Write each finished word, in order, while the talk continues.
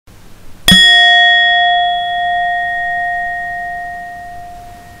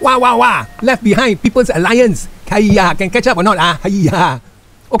Wah. Left behind, People's Alliance. Hiya, can catch up or not? Hiya.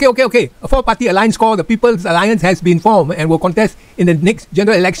 Okay. A four-party alliance called the People's Alliance has been formed and will contest in the next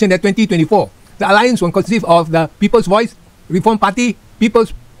general election at 2024. The alliance will consist of the People's Voice, Reform Party,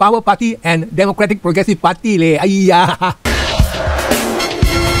 People's Power Party, and Democratic Progressive Party. Hiya.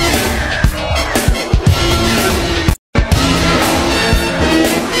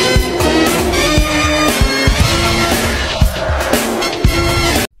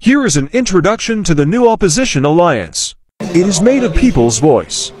 Here is an introduction to the new opposition alliance. It is made of People's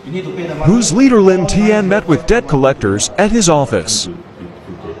Voice, whose leader Lim Tian met with debt collectors at his office.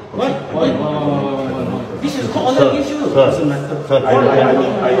 This is called an issue.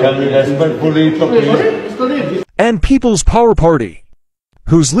 I can respectfully talk to you. And People's Power Party,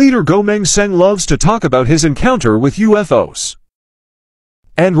 whose leader Go Meng Seng loves to talk about his encounter with UFOs.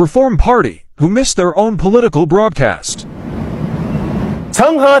 And Reform Party, who missed their own political broadcast.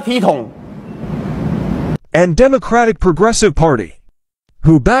 And Democratic Progressive Party,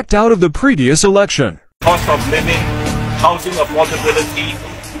 who backed out of the previous election. Cost of living, housing affordability,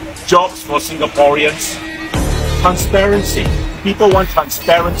 jobs for Singaporeans, transparency. People want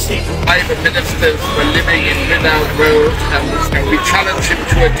transparency. Private ministers were living in Rinal Road, and we challenged him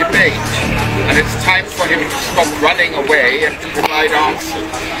to a debate. And it's time for him to stop running away and to provide answers.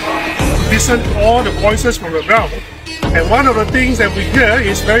 Listen to all the voices from the ground. And one of the things that we hear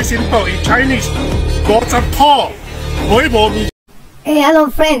is very simple in Chinese. Hey, hello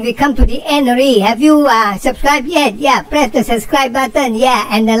friends, we come to the end already. Have you subscribed yet? Yeah, press the subscribe button, yeah,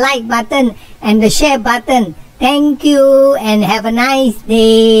 and the like button and the share button. Thank you and have a nice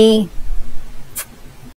day.